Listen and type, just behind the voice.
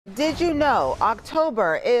Did you know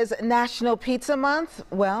October is National Pizza Month?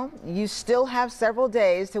 Well, you still have several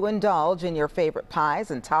days to indulge in your favorite pies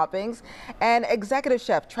and toppings. And Executive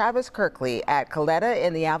Chef Travis Kirkley at Colletta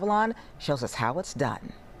in the Avalon shows us how it's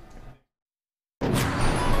done.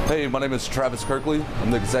 Hey, my name is Travis Kirkley. I'm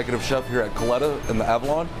the Executive Chef here at Colletta in the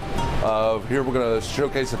Avalon. Here we're going to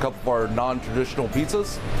showcase a couple of our non-traditional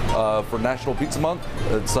pizzas for National Pizza Month.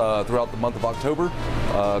 It's throughout the month of October.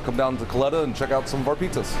 Come down to Colletta and check out some of our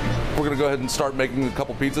pizzas. We're going to go ahead and start making a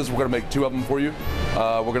couple pizzas. We're going to make two of them for you.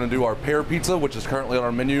 We're going to do our pear pizza, which is currently on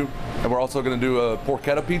our menu, and we're also going to do a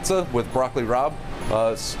porchetta pizza with broccoli rabe.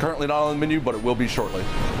 It's currently not on the menu, but it will be shortly.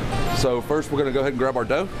 So first we're going to go ahead and grab our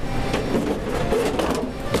dough.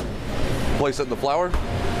 Place it in the flour.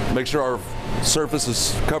 Make sure our surface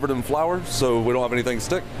is covered in flour so we don't have anything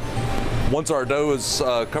stick. Once our dough is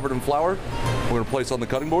covered in flour, we're going to place on the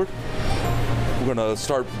cutting board. We're going to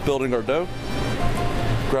start building our dough.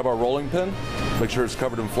 Grab our rolling pin, make sure it's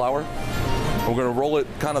covered in flour. We're going to roll it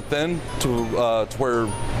kind of thin to where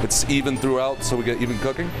it's even throughout so we get even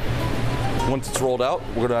cooking. Once it's rolled out,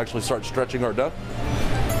 we're going to actually start stretching our dough.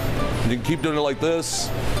 You can keep doing it like this,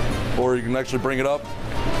 or you can actually bring it up.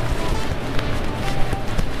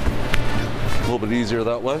 A little bit easier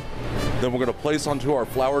that way. Then we're going to place onto our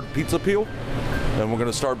floured pizza peel, and we're going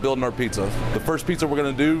to start building our pizza. The first pizza we're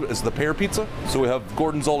going to do is the pear pizza. So we have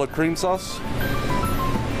gorgonzola cream sauce,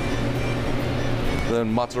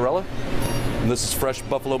 then mozzarella, and this is fresh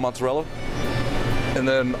buffalo mozzarella, and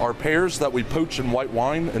then our pears that we poach in white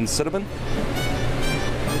wine and cinnamon,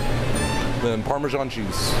 then Parmesan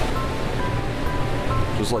cheese,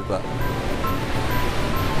 just like that.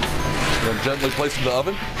 Then gently place in the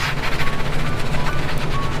oven.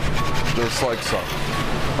 Just like so.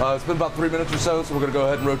 It's been about 3 minutes or so we're gonna go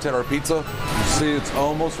ahead and rotate our pizza. You see it's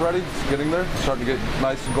almost ready, it's getting there. It's starting to get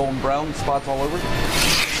nice and golden brown, spots all over.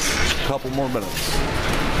 A couple more minutes.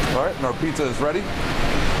 All right, and our pizza is ready.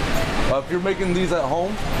 If you're making these at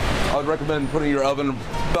home, I would recommend putting your oven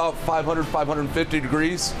about 500, 550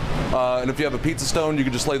 degrees. And if you have a pizza stone, you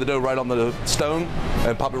can just lay the dough right on the stone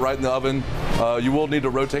and pop it right in the oven. You will need to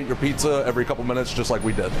rotate your pizza every couple minutes, just like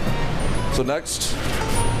we did. So next,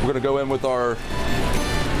 we're going to go in with our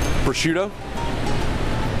prosciutto.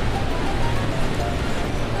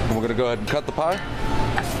 And we're going to go ahead and cut the pie.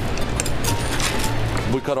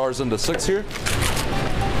 We cut ours into 6 here.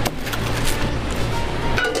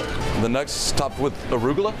 And the next, topped with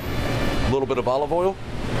arugula, a little bit of olive oil,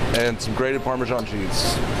 and some grated Parmesan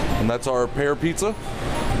cheese. And that's our pear pizza.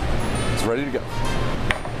 It's ready to go.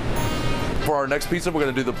 For our next pizza, we're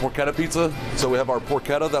going to do the porchetta pizza. So we have our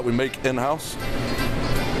porchetta that we make in-house.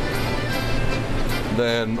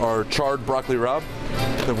 Then our charred broccoli rabe.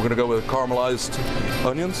 Then we're going to go with caramelized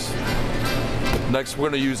onions. Next, we're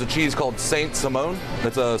going to use a cheese called Saint Simon.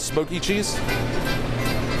 It's a smoky cheese.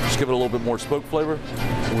 Just give it a little bit more smoke flavor.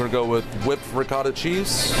 We're going to go with whipped ricotta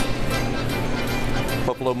cheese,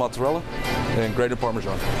 buffalo mozzarella, and grated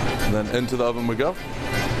Parmesan. And then into the oven we go.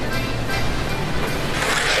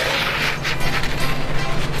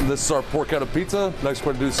 This is our porchetta pizza. Next,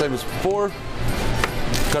 we're going to do the same as before.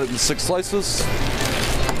 Cut it in 6 slices.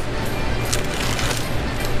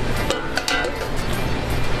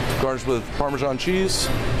 Garnished with Parmesan cheese.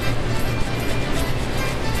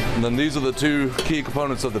 And then these are the 2 key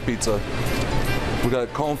components of the pizza. We got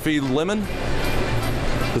confit lemon.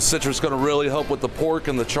 The citrus is going to really help with the pork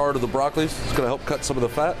and the chard of the broccoli. It's going to help cut some of the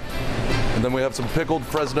fat. And then we have some pickled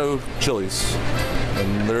Fresno chilies.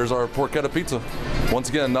 And there's our porchetta pizza. Once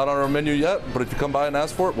again, not on our menu yet, but if you come by and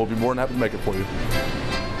ask for it, we'll be more than happy to make it for you.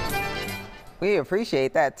 We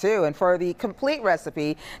appreciate that too. And for the complete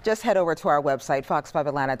recipe, just head over to our website,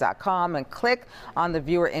 fox5atlanta.com, and click on the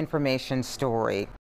viewer information story.